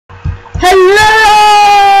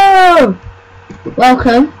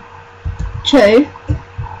Welcome to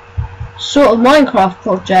sort of Minecraft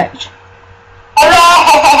project.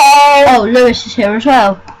 Hello! Oh, Lewis is here as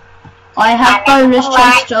well. I have bonus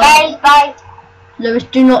chest on. Lewis,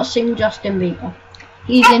 do not sing Justin Bieber.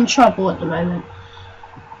 He's in trouble at the moment.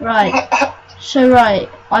 Right. So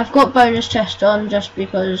I've got bonus chest on just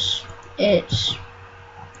because it's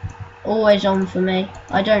always on for me.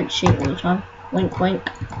 I don't cheat all the time. Wink wink.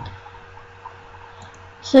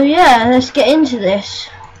 So yeah, let's get into this.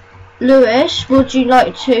 Lewis, would you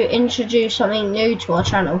like to introduce something new to our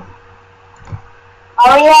channel?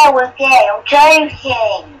 Oh yeah, we're gay. I'm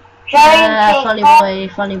joking.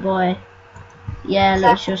 Funny boy. Yeah,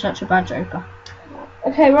 Lewis, you're such a bad joker.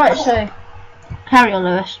 Okay, right, so carry on,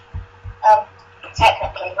 Lewis.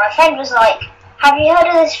 Technically, my friend was like, have you heard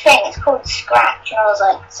of this thing? It's called Scratch. And I was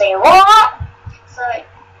like, say what? So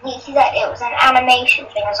he said it was an animation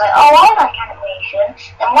thing. I was like, oh, I like animation.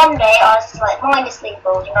 Then one day I was like mindlessly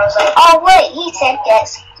bored and I was like, oh wait, he said get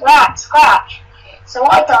Scratch. So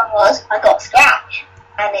what I done was I got Scratch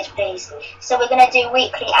and it's pleased. So we're gonna do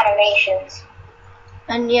weekly animations.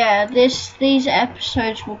 And yeah, these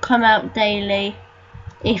episodes will come out daily,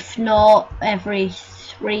 if not every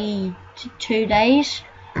 3 to 2 days.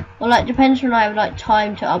 Or like depends when I have like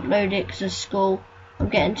time to upload it because of school. I'm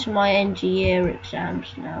getting to my end of year exams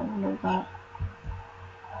now and all that.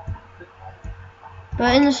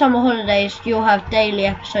 But in the summer holidays, you'll have daily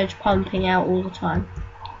episodes pumping out all the time.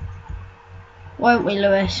 Won't we,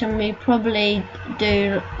 Lewis? And we probably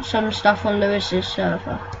do some stuff on Lewis's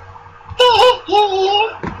server.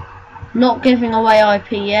 Not giving away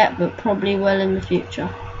IP yet, but probably will in the future.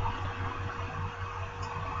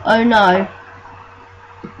 Oh no.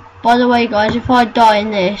 By the way guys, if I die in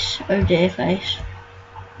this, oh dear face.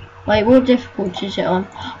 Wait, what difficulty is it on?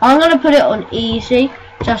 I'm going to put it on easy,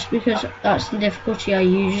 just because that's the difficulty I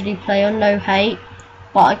usually play on, no hate.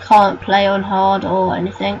 But I can't play on hard or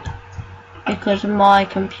anything, because of my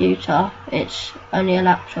computer, it's only a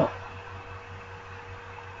laptop.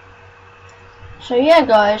 So yeah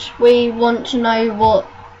guys, we want to know what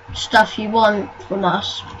stuff you want from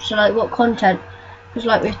us. So like what content, because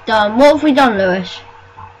like we've done, what have we done, Lewis?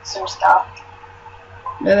 Some stuff.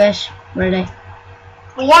 Lewis, ready?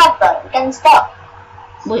 We have though, we've done stuff.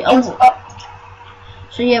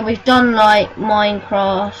 So yeah, we've done like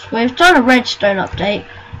Minecraft, we've done a redstone update.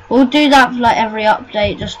 We'll do that for like every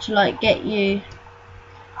update just to like get you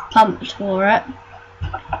pumped for it.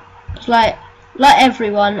 It's like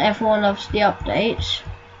everyone loves the updates,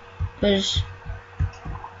 because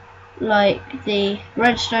like the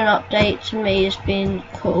redstone update to me has been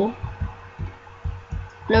cool.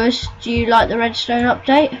 Lewis, do you like the redstone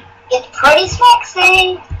update? It's pretty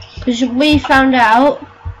sexy. Because we found out,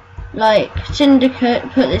 like Syndicate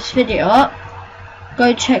put this video up.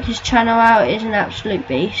 Go check his channel out, it is an absolute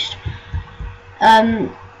beast. The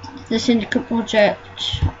Syndicate project,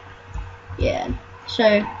 yeah.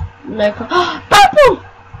 So local purple.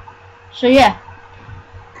 So yeah,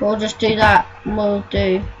 we'll just do that. And we'll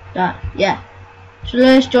do that. Yeah. So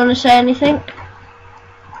Lewis, do you want to say anything?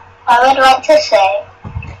 I would like to say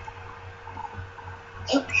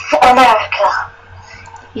America.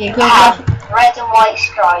 Yeah, good. Red and white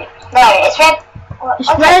stripes. No, it's red. It's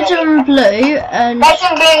red and blue and red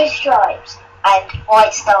and blue stripes and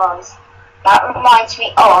white stars. That reminds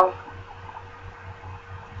me of.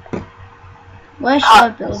 Where should I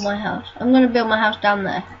build my house? I'm gonna build my house down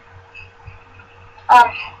there.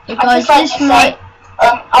 Hey guys, this might.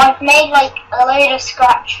 I've made like a load of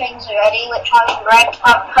Scratch things already, which I'm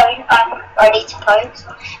ready to post.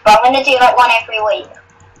 But I'm gonna do like one every week.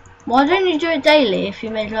 Why don't you do it daily if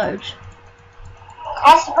you made loads?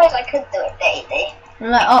 I suppose I could do it daily.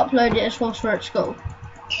 And like upload it as well for at school.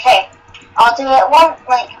 Okay, I'll do it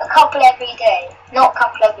a couple every day. Not a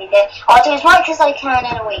couple every day. I'll do as much as I can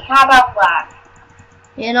in a week. How about that?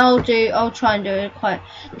 Yeah, and I'll try and do it quite.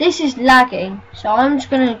 This is lagging, so I'm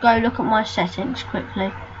just gonna go look at my settings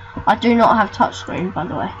quickly. I do not have touchscreen, by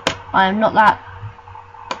the way. I am not that.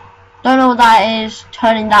 Don't know what that is.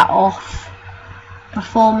 Turning that off.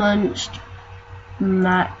 Performance,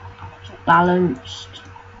 max, balanced,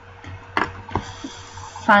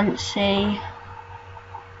 fancy.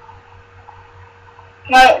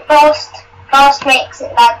 No, fast makes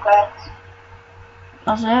it lag less.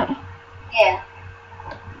 Does it? Yeah.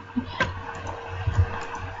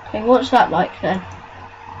 Okay, what's that like then?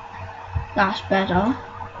 That's better.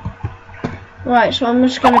 Right, so I'm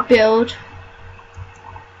just gonna build.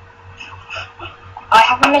 I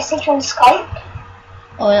have a message on Skype.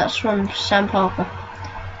 Oh, that's from Sam Parker.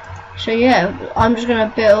 So yeah, I'm just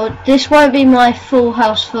gonna build. This won't be my full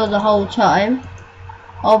house for the whole time.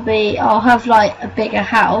 I'll have like a bigger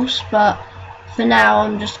house, but for now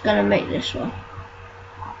I'm just gonna make this one.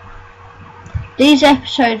 These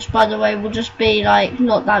episodes, by the way, will just be like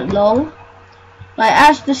not that long. Like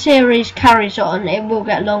as the series carries on, it will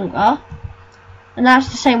get longer, and that's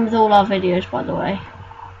the same with all our videos, by the way.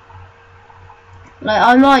 Like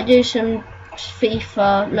I might do some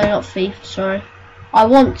FIFA, no, not FIFA, sorry. I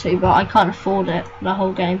want to, but I can't afford it, the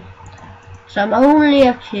whole game. So I'm only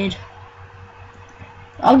a kid.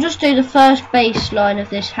 I'll just do the first baseline of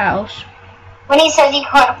this house. When he says he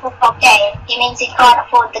can't afford the game, he means he can't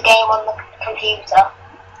afford the game on the computer.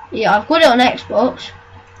 Yeah, I've got it on Xbox.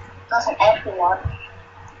 Doesn't everyone?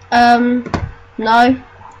 No.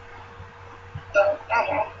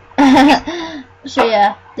 Okay. So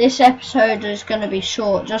yeah, this episode is going to be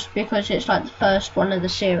short just because it's like the first one of the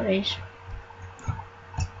series.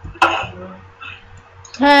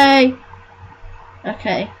 Hey!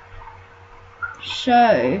 Okay.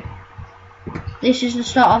 So, this is the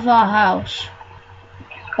start of our house.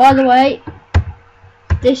 By the way,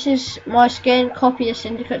 this is my skin, copy of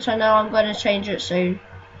Syndicate, so I know I'm going to change it soon.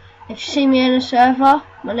 If you see me in a server,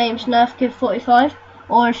 my name's NerfKid45,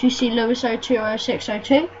 or if you see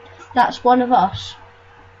Lewis020602, that's one of us.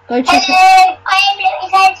 Go check it. Hello, I am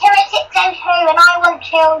Lewis020602 and I want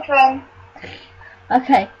children.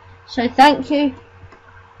 Okay, so thank you,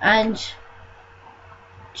 and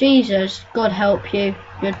Jesus, God help you,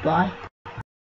 goodbye.